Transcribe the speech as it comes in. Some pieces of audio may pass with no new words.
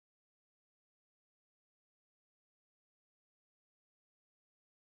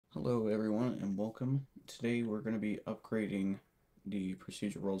Hello everyone and welcome. Today we're going to be upgrading the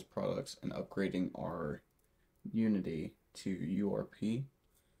Procedural Worlds products and upgrading our Unity to URP.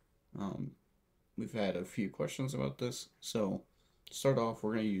 Um, we've had a few questions about this. So to start off,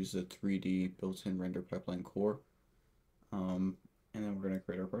 we're going to use the 3D built-in render pipeline core, and then we're going to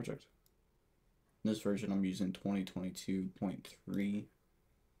create our project. In this version I'm using 2022.3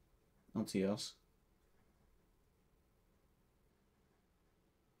 LTS.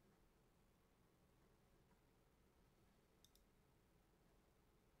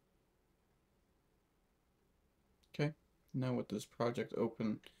 Okay, now with this project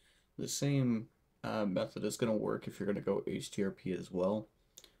open, the same method is going to work if you're going to go HDRP as well.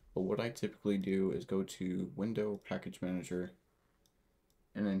 But what I typically do is go to Window, Package Manager,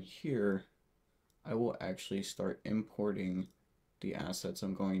 and then here I will actually start importing the assets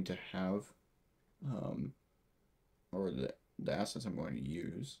I'm going to have, um, or the assets I'm going to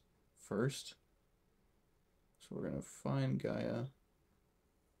use first. So we're going to find Gaia.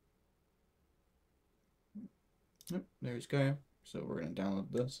 Yep, there's Gaia. So we're going to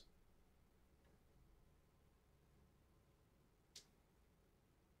download this.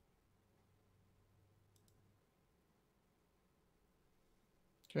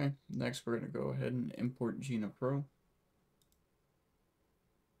 Okay, next we're going to go ahead and import Gina Pro.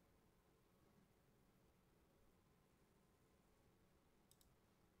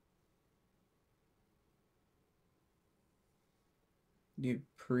 The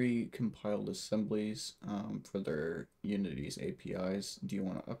pre-compiled assemblies for their Unity's APIs. Do you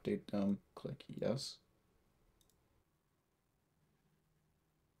want to update them? Click yes.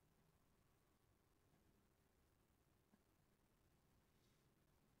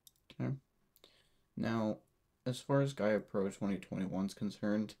 Okay. Now, as far as Gaia Pro 2021 is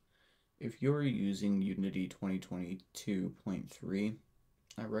concerned, if you're using Unity 2022.3,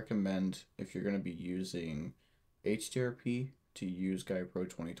 I recommend if you're going to be using HDRP to use Gaia Pro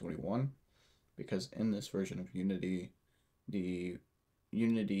 2021, because in this version of Unity, the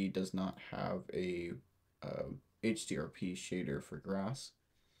Unity does not have a HDRP shader for grass.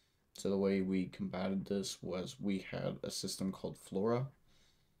 So the way we combated this was we had a system called Flora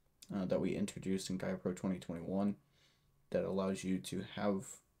that we introduced in Gaia Pro 2021 that allows you to have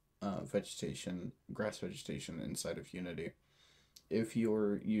vegetation, grass vegetation inside of Unity. If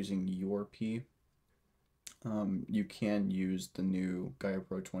you're using URP, you can use the new Gaia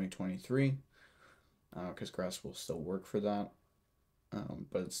Pro 2023 because grass will still work for that,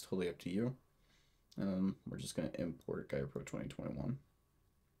 but it's totally up to you. We're just going to import Gaia Pro 2021.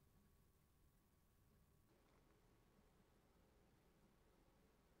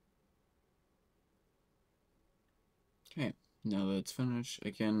 Okay, now that it's finished,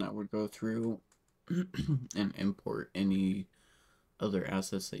 again, I would go through and import any other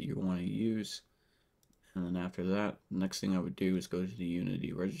assets that you want to use. And then after that, next thing I would do is go to the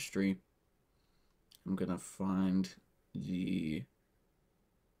Unity registry. I'm going to find the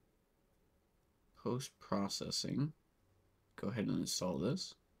post-processing. Go ahead and install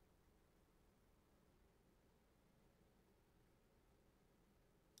this.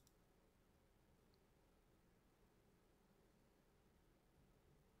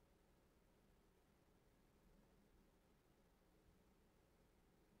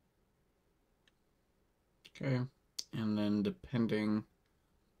 Okay, and then depending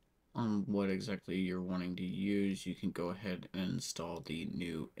on what exactly you're wanting to use, you can go ahead and install the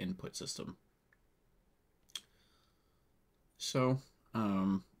new input system. So,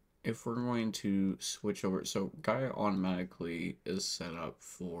 if we're going to switch over, so Gaia automatically is set up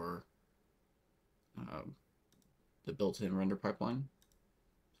for the built-in render pipeline.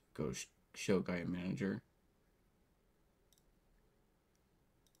 Go show Gaia Manager.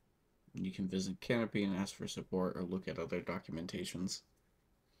 You can visit Canopy and ask for support or look at other documentations.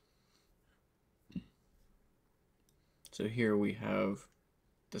 So here we have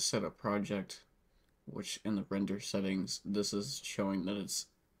the setup project, which in the render settings, this is showing that it's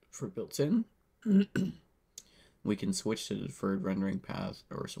for built-in. We can switch to deferred rendering path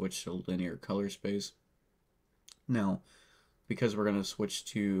or switch to linear color space. Now, because we're going to switch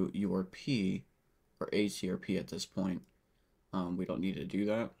to URP or HDRP at this point, we don't need to do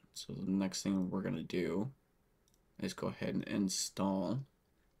that. So the next thing we're going to do is go ahead and install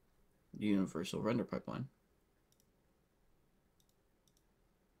the universal render pipeline.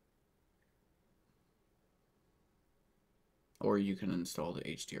 Or you can install the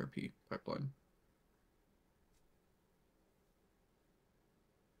HDRP pipeline.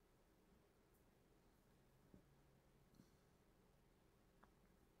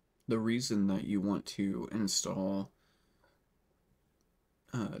 The reason that you want to install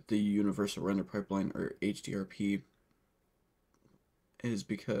the Universal Render Pipeline, or HDRP, is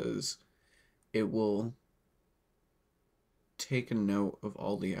because it will take a note of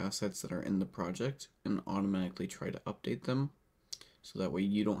all the assets that are in the project and automatically try to update them, so that way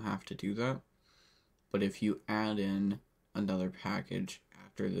you don't have to do that. But if you add in another package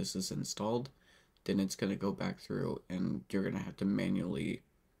after this is installed, then it's going to go back through and you're going to have to manually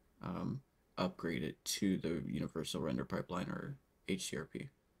upgrade it to the Universal Render Pipeline, or HDRP.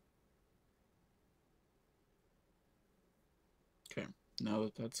 Okay, now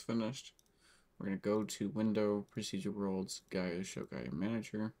that that's finished, we're going to go to Window, Procedural Worlds, Gaia, Show Gaia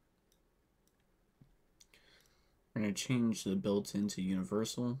Manager. We're going to change the built-in to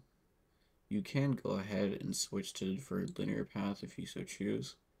Universal. You can go ahead and switch to the deferred linear path if you so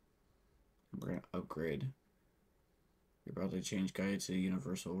choose. We're going to upgrade. You're about to change Gaia to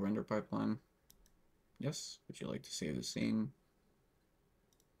Universal Render Pipeline. Yes. Would you like to save the scene?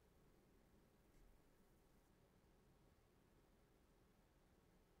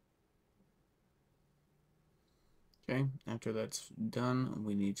 Okay, after that's done,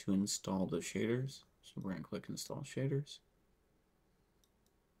 we need to install the shaders. So we're going to click Install Shaders.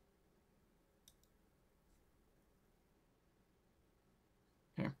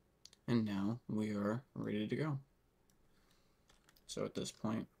 Okay, and now we are ready to go. So at this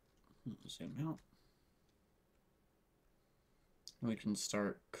point, zoom out. We can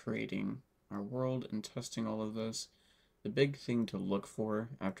start creating our world and testing all of this. The big thing to look for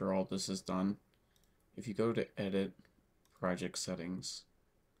after all this is done, if you go to Edit, Project Settings,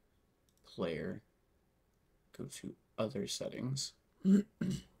 Player, go to Other Settings, and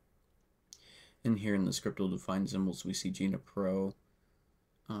here in the scriptable defined symbols, we see Gina Pro,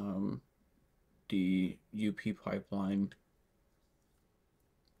 the UP pipeline,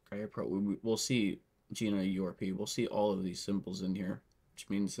 Gaia Pro. We'll see Gina URP. We'll see all of these symbols in here, which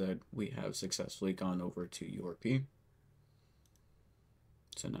means that we have successfully gone over to URP.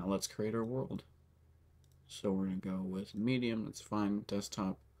 So now let's create our world. So we're going to go with medium, that's fine,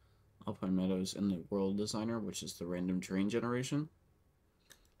 desktop, Alpine Meadows, and the world designer, which is the random terrain generation.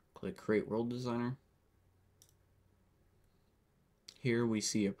 Click Create World Designer. Here we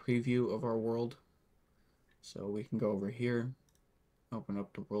see a preview of our world. So we can go over here, open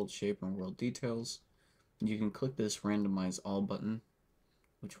up the world shape and world details. You can click this Randomize All button,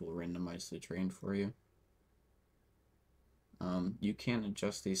 which will randomize the terrain for you. You can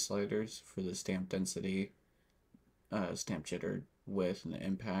adjust these sliders for the stamp density, stamp jitter, width, and the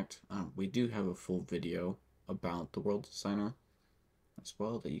impact. We do have a full video about the world designer as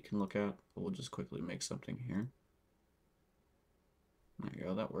well that you can look at, but we'll just quickly make something here. There you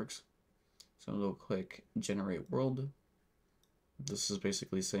go, that works. So we'll click Generate World. This is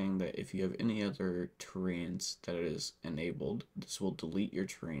basically saying that if you have any other terrains that is enabled, this will delete your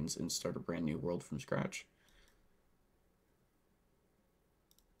terrains and start a brand new world from scratch.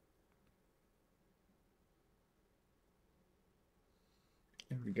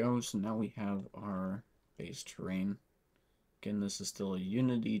 There we go. So now we have our base terrain. Again, this is still a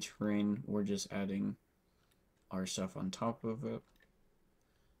Unity terrain. We're just adding our stuff on top of it.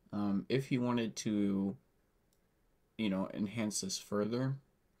 If you wanted to, enhance this further,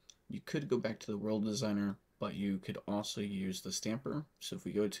 you could go back to the world designer, but you could also use the stamper. So if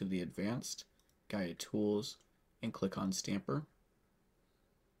we go to the advanced Gaia tools and click on stamper,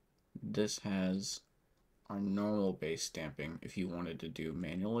 this has our normal base stamping if you wanted to do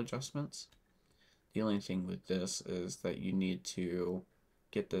manual adjustments. The only thing with this is that you need to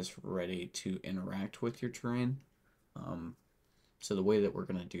get this ready to interact with your terrain. So the way that we're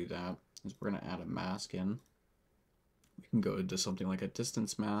going to do that is we're going to add a mask in. We can go into something like a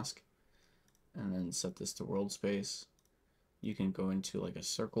distance mask and then set this to world space. You can go into like a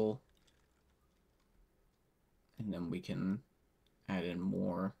circle, and then we can add in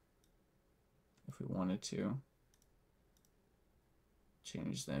more if we wanted to.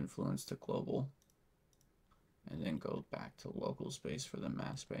 Change the influence to global, and then go back to local space for the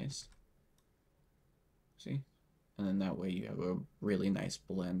mask space. See? And then that way you have a really nice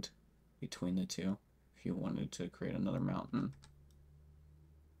blend between the two if you wanted to create another mountain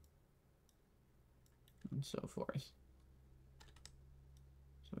and so forth.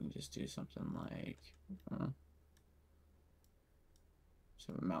 So we can just do something like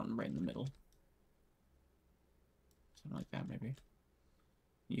so a mountain right in the middle. Something like that maybe.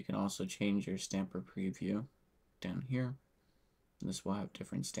 You can also change your stamper preview down here. This will have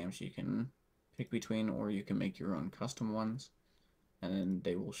different stamps you can pick between, or you can make your own custom ones, and then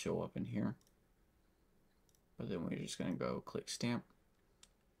they will show up in here. But then we're just going to go click stamp,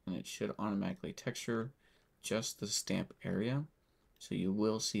 and it should automatically texture just the stamp area. So you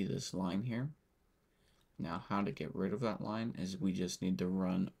will see this line here. Now how to get rid of that line is we just need to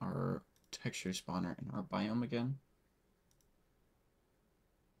run our texture spawner in our biome again.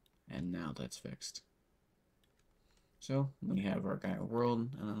 And now that's fixed. So we have our Gaia world,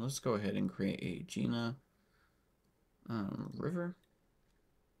 and then let's go ahead and create a Gina river.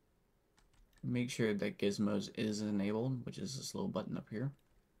 Make sure that gizmos is enabled, which is this little button up here.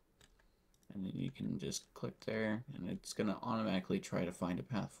 And then you can just click there, and it's going to automatically try to find a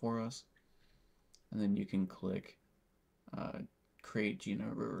path for us. And then you can click create Gina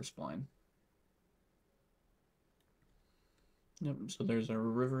river spline. Yep, so there's our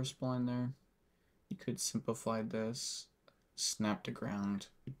river spline there. You could simplify this, snap to ground.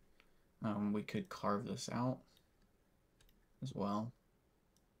 We could carve this out as well.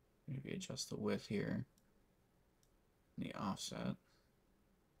 Maybe adjust the width here, the offset.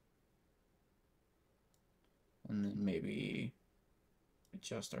 And then maybe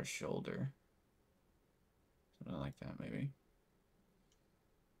adjust our shoulder. Something like that, maybe.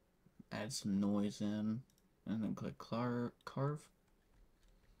 Add some noise in, and then click carve.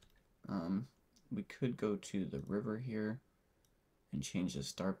 We could go to the river here and change the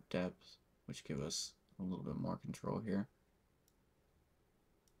start depth, which give us a little bit more control here.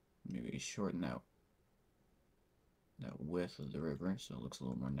 Maybe shorten that width of the river so it looks a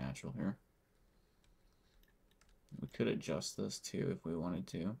little more natural here. We could adjust this too if we wanted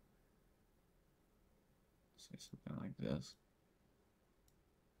to. Say something like this.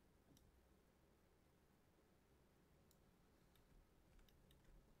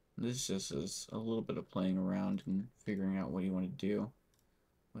 This just is a little bit of playing around and figuring out what you want to do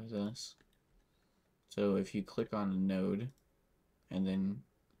with this. So if you click on a node and then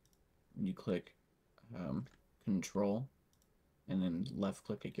you click control and then left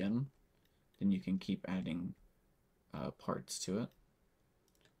click again, then you can keep adding parts to it.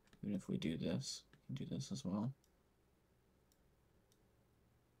 Even if we do this, we can do this as well.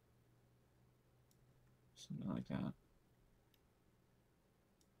 Something like that.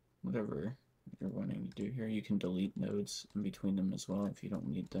 Whatever you're wanting to do here, you can delete nodes in between them as well if you don't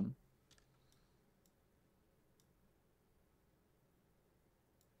need them.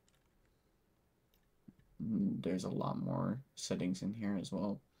 There's a lot more settings in here as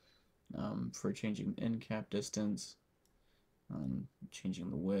well for changing end cap distance,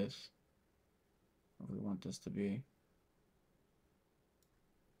 changing the width, what we want this to be.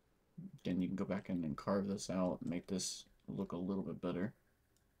 Then you can go back in and carve this out and make this look a little bit better.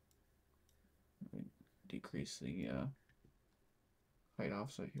 Decrease the height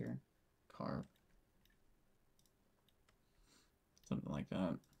offset here, carve, something like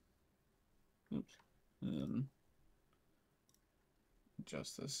that. Oops. And then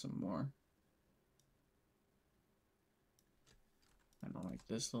adjust this some more. I don't like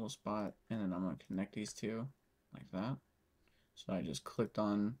this little spot, and then I'm going to connect these two like that. So I just clicked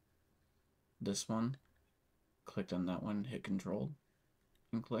on this one, clicked on that one, hit control,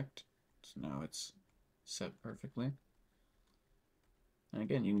 and clicked. So now it's set perfectly. And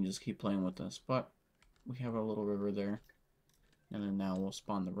again, you can just keep playing with this, but we have our little river there. And then now we'll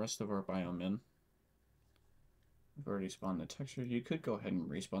spawn the rest of our biome in. We've already spawned the texture. You could go ahead and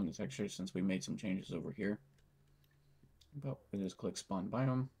respawn the texture since we made some changes over here. But we just click spawn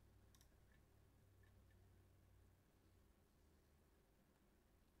biome.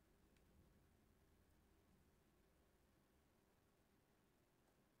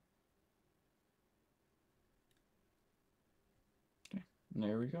 Okay, and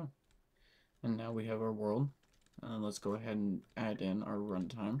there we go. And now we have our world. Let's go ahead and add in our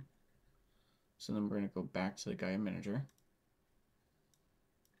runtime. So then we're going to go back to the Gaia manager.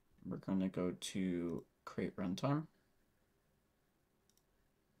 We're going to go to create runtime.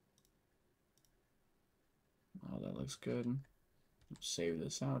 Oh, that looks good. Save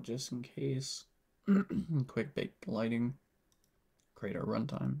this out just in case. Quick bake lighting. Create our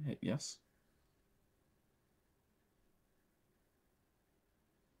runtime. Hit yes.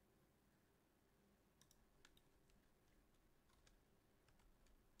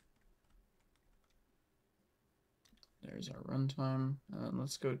 There's our runtime.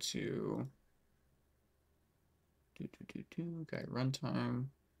 Let's go to Gaia runtime,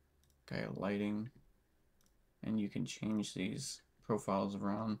 Gaia lighting, and you can change these profiles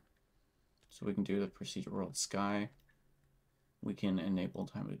around. So we can do the Procedural World sky. We can enable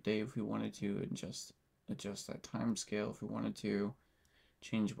time of day if we wanted to, and just adjust that time scale if we wanted to,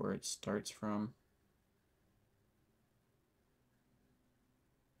 change where it starts from.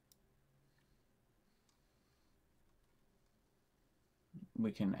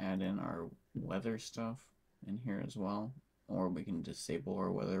 We can add in our weather stuff in here as well. or we can disable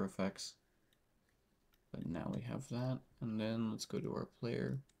our weather effects. But now we have that, and then let's go to our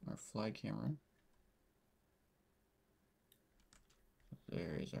player, our fly camera.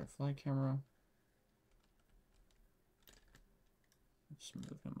 There is our fly camera. Let's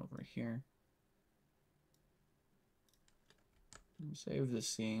move him over here. Save the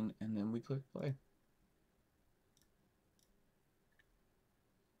scene, and then we click play.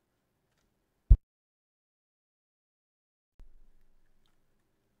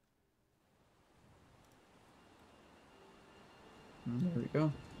 And there we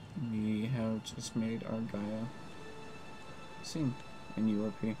go. We have just made our Gaia scene in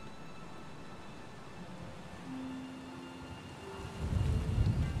URP.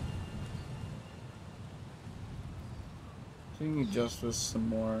 So you can adjust this some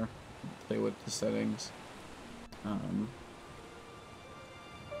more, play with the settings.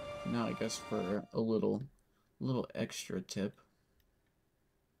 Now I guess for a little extra tip,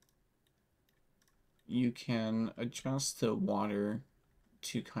 you can adjust the water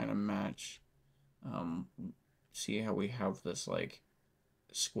to kind of match. See how we have this like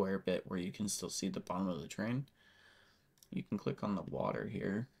square bit where you can still see the bottom of the train? You can click on the water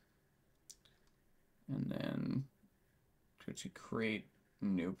here and then go to create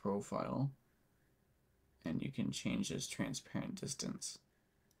new profile, and you can change this transparent distance.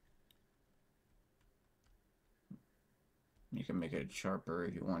 You can make it sharper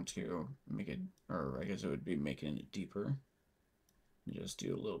if you want to make it, or I guess it would be making it deeper. Just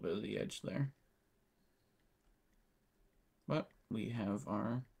do a little bit of the edge there. But we have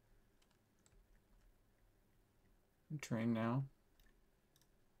our train now.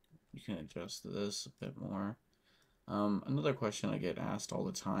 You can adjust this a bit more. Another question I get asked all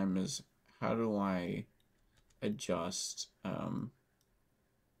the time is, how do I adjust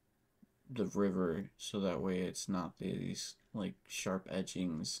the river so that way it's not these like sharp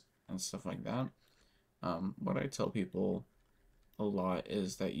edgings and stuff like that? What I tell people a lot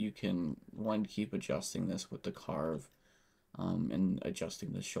is that you can, one, keep adjusting this with the carve and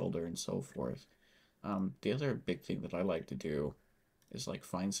adjusting the shoulder and so forth. The other big thing that I like to do is like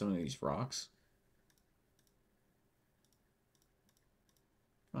find some of these rocks.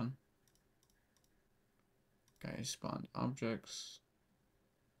 Fun. Guys spawn objects.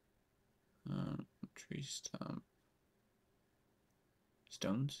 Tree stump.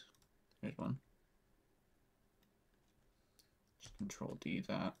 Stones. There's one. Just Control D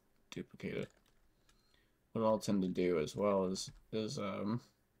that. Duplicate it. What I'll tend to do as well is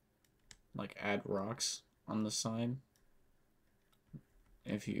like add rocks on the side.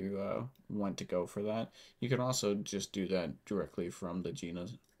 If you want to go for that, you can also just do that directly from the Gina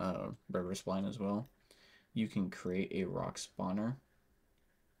river spline as well. You can create a rock spawner.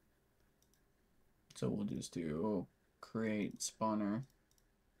 So we'll just do create spawner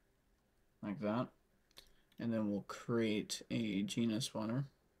like that, and then we'll create a Gina spawner.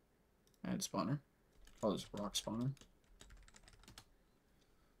 Add spawner. Call this rock spawner.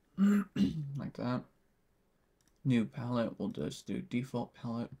 Like that. New palette, we'll just do default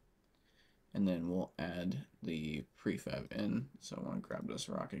palette, and then we'll add the prefab in. So I want to grab this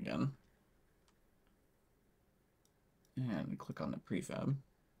rock again and click on the prefab.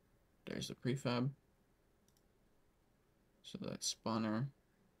 There's the prefab. So that's spawner.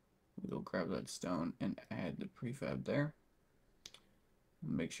 We'll grab that stone and add the prefab there.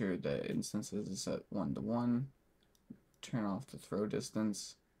 Make sure that instances is set 1 to 1. Turn off the throw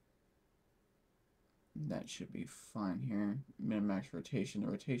distance. That should be fine here. Min-max rotation. The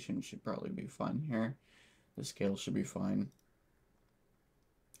rotation should probably be fine here. The scale should be fine.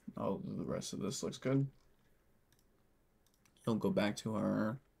 All the rest of this looks good. We'll go back to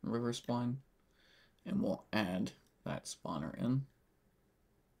our river spline, and we'll add that spawner in.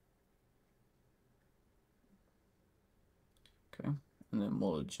 Okay, and then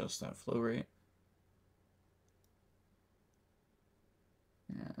we'll adjust that flow rate.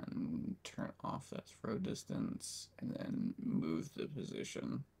 And turn off that throw distance, and then move the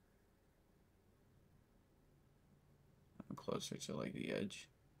position closer to like the edge.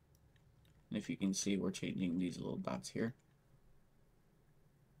 And if you can see, we're changing these little dots here.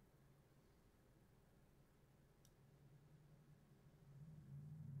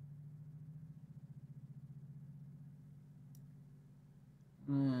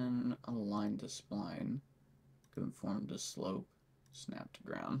 And align the spline, conform to slope, snap to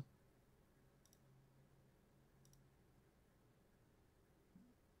ground.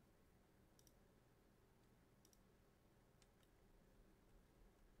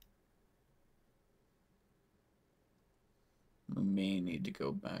 We may need to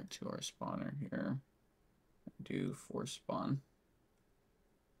go back to our spawner here do force spawn.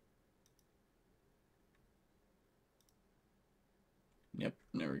 Yep,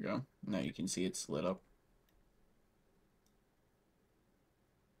 there we go. Now you can see it's lit up.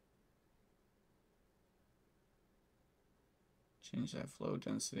 Change that flow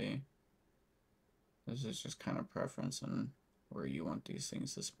density. This is just kind of preference and where you want these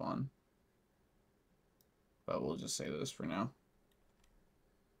things to spawn. But we'll just say this for now.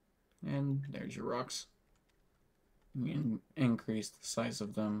 And there's your rocks. You can increase the size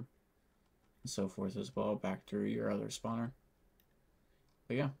of them and so forth as well back through your other spawner.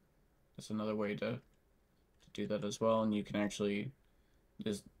 But yeah, that's another way to do that as well. And you can actually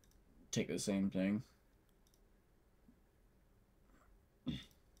just take the same thing,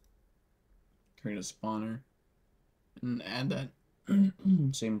 create a spawner, and add that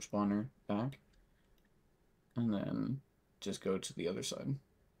same spawner back, and then just go to the other side.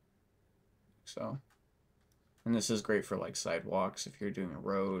 So, and this is great for like sidewalks if you're doing a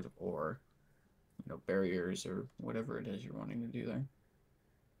road or, you know, barriers or whatever it is you're wanting to do there.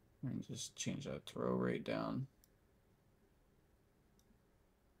 And just change that throw rate down.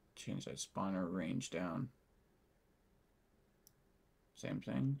 Change that spawner range down. Same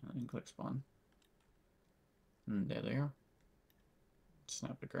thing, and then click spawn. And there they are.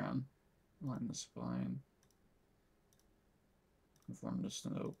 Snap the ground. Line the spline. Conform the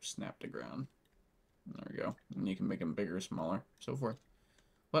slope. Snap the ground. And there we go. And you can make them bigger, smaller, so forth.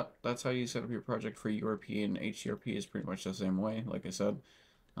 But that's how you set up your project for URP, and HDRP is pretty much the same way, like I said.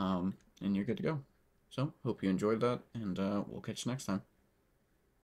 And you're good to go. So, hope you enjoyed that, and we'll catch you next time.